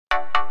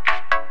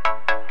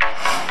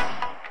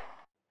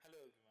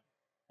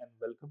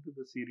welcome to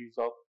the series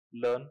of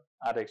Learn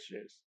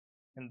RxJS.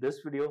 In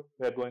this video,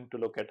 we are going to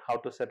look at how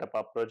to set up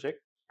our project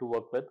to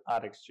work with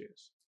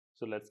RxJS.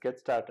 So let's get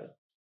started.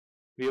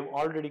 We have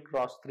already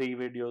crossed 3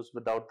 videos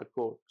without the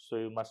code, so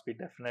you must be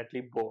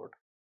definitely bored.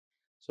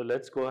 So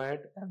let's go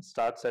ahead and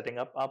start setting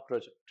up our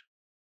project.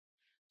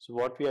 So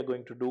what we are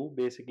going to do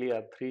basically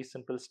are 3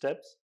 simple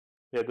steps.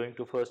 We are going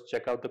to first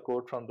check out the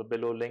code from the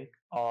below link,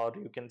 or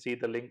you can see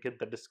the link in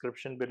the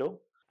description below.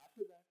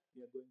 After that,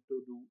 we are going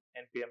to do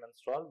npm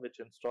install, which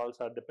installs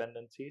our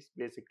dependencies,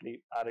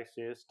 basically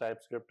RxJS,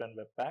 TypeScript and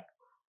Webpack.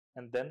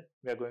 And then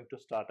we are going to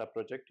start our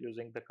project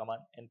using the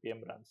command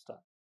npm run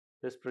start.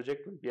 This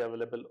project will be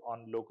available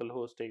on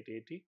localhost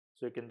 880.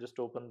 So you can just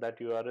open that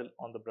URL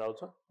on the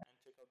browser and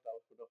check out the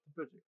output of the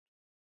project.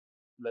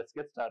 Let's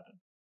get started.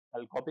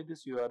 I'll copy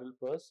this URL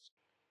first.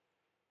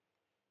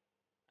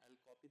 I'll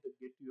copy the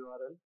git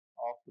URL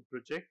of the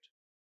project.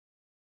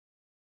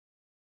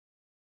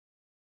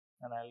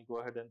 And I'll go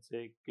ahead and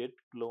say git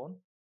clone.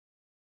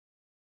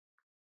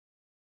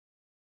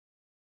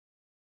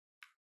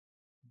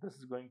 This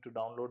is going to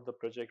download the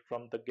project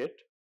from the git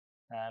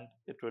and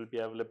it will be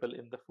available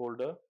in the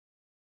folder.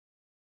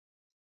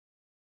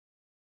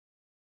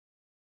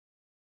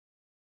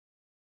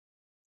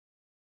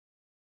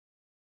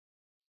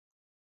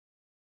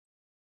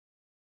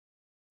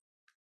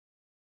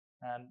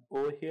 And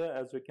over here,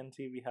 as we can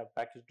see, we have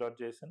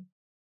package.json.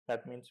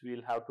 That means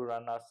we'll have to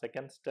run our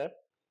second step,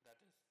 that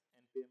is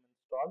npm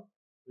install,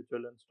 which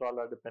will install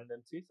our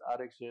dependencies,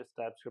 RxJS,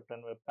 TypeScript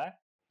and Webpack.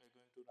 We're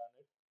going to run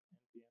it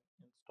npm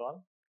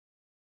install.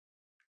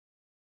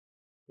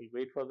 We'll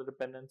wait for the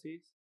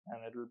dependencies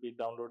and it will be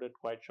downloaded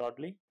quite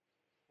shortly.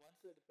 Once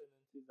the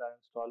dependencies are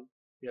installed,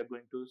 we are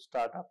going to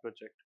start our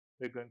project.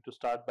 We're going to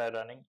start by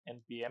running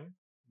npm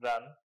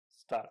run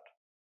start.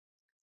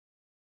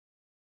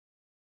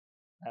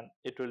 And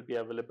it will be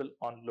available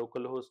on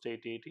localhost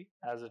 880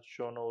 as it's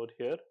shown over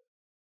here.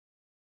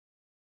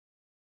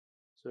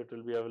 So it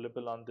will be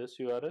available on this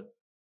URL,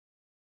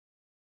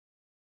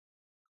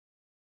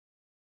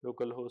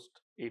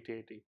 localhost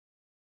 880.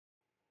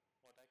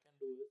 What I can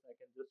do is I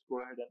can just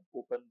go ahead and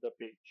open the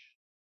page.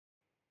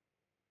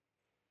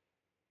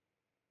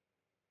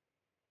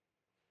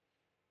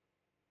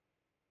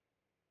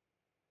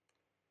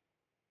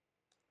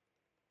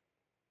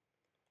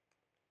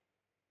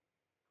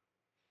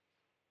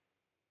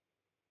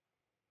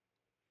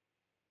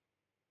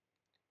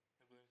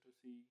 You're going to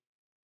see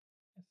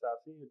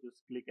src. You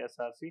just click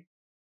src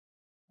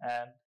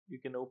and you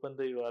can open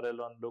the URL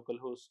on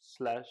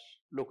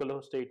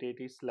localhost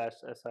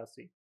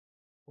 880/src.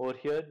 Over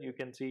here you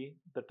can see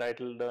the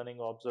title learning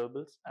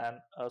observables and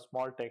a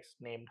small text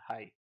named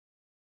hi.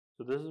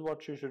 So this is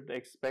what you should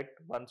expect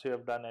once you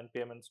have done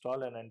npm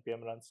install and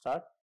npm run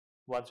start.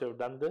 Once you have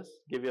done this,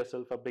 give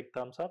yourself a big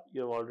thumbs up.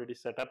 You have already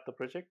set up the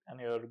project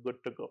and you are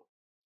good to go.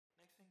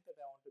 Next thing that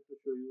I wanted to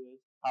show you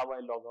is how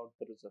I log out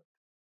the result.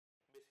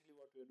 Basically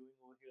what we are doing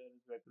over here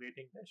is we are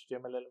creating the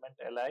HTML element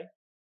li.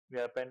 We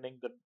are appending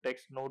the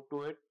text node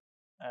to it,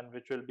 and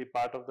which will be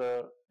part of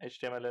the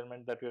HTML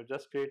element that we have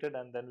just created,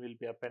 and then we'll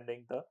be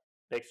appending the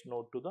text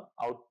node to the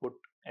output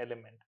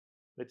element,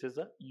 which is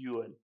a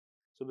UL.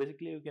 So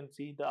basically you can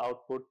see the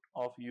output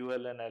of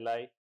UL and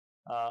li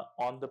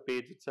on the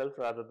page itself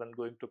rather than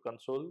going to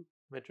console,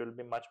 which will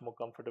be much more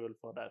comfortable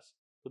for us.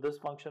 So this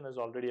function is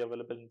already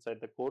available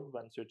inside the code.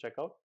 Once you check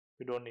out,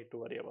 you don't need to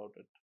worry about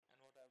it.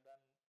 And what I've done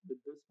with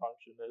this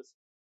function is,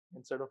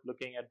 instead of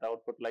looking at the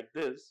output like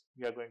this,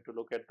 we are going to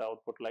look at the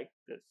output like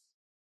this.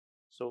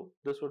 So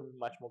this would be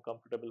much more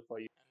comfortable for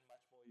you and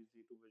much more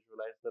easy to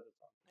visualize the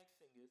result. Next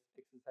thing is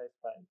exercise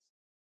files.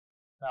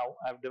 Now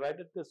I've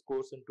divided this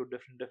course into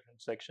different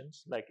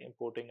sections, like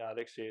importing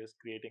RxJS,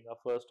 creating a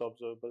first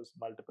observables,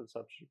 multiple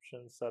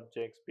subscriptions,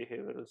 subjects,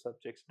 behavioral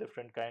subjects,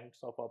 different kinds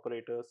of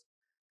operators,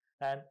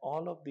 and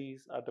all of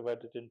these are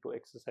divided into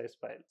exercise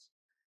files.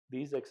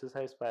 These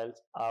exercise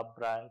files are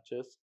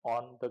branches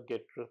on the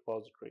Git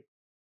repository.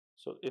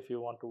 So if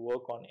you want to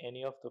work on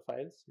any of the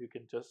files, you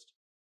can just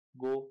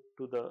go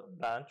to the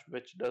branch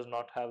which does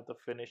not have the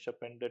finish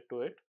appended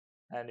to it,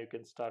 and you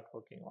can start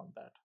working on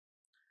that.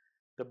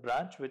 The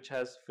branch which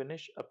has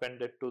finish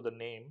appended to the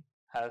name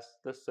has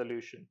the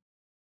solution.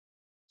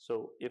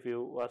 So if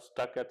you are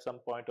stuck at some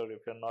point, or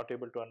if you're not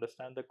able to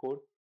understand the code,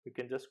 you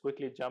can just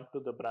quickly jump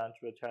to the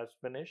branch which has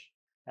finish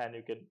and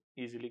you can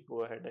easily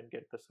go ahead and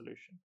get the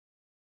solution.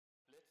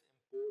 Let's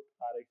import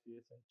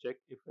RxJS and check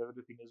if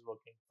everything is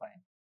working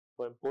fine.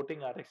 For importing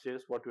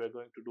RxJS, what we are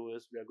going to do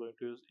is we are going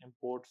to use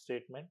import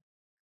statement,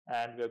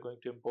 and we are going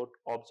to import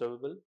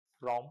observable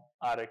from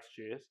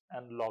RxJS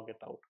and log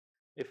it out.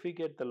 If we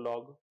get the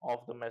log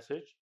of the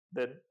message,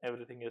 then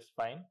everything is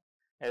fine.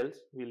 Else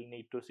we'll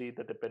need to see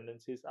the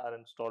dependencies are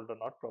installed or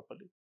not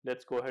properly.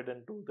 Let's go ahead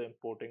and do the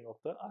importing of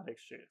the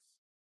RxJS.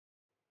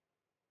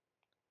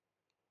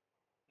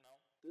 Now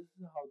this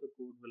is how the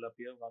code will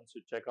appear once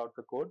you check out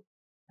the code.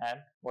 And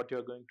what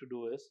you're going to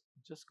do is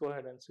just go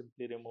ahead and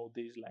simply remove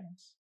these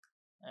lines,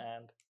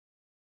 and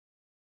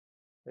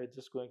we're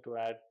just going to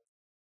add,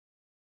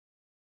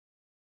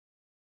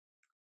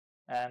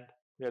 and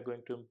we are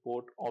going to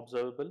import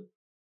observable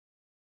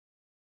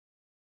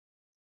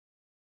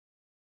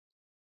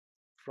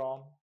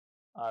from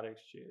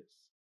RxJS.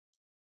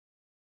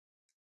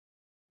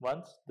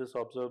 Once this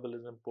observable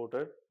is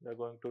imported, we are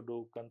going to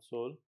do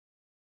console.log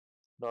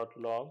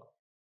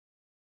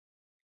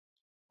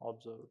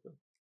observable.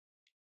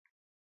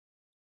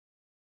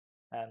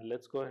 And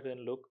let's go ahead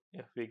and look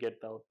if we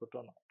get the output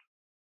or not.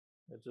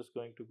 We're just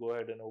going to go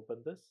ahead and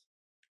open this.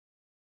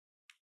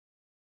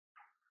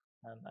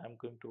 And I'm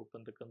going to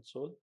open the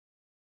console.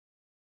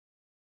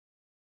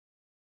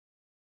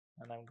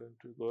 And I'm going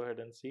to go ahead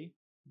and see,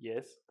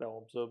 yes, the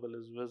observable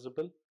is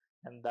visible.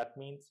 And that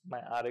means my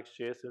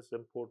RxJS is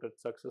imported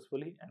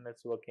successfully and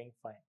it's working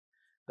fine.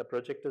 The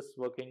project is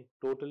working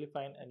totally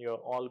fine and you're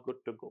all good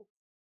to go.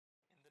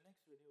 In the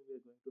next video, we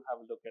are going to have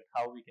a look at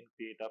how we can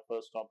create our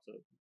first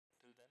observable.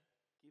 Till then,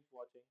 keep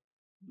watching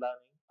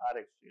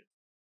Learning RxJS.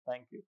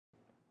 Thank you.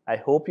 I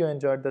hope you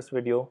enjoyed this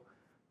video.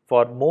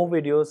 For more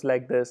videos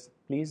like this,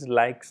 please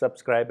like,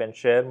 subscribe and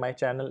share my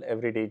channel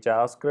Everyday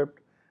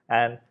JavaScript.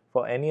 And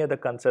for any other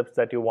concepts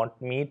that you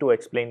want me to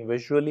explain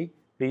visually,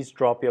 please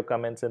drop your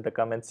comments in the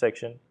comments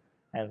section.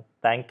 And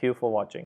thank you for watching.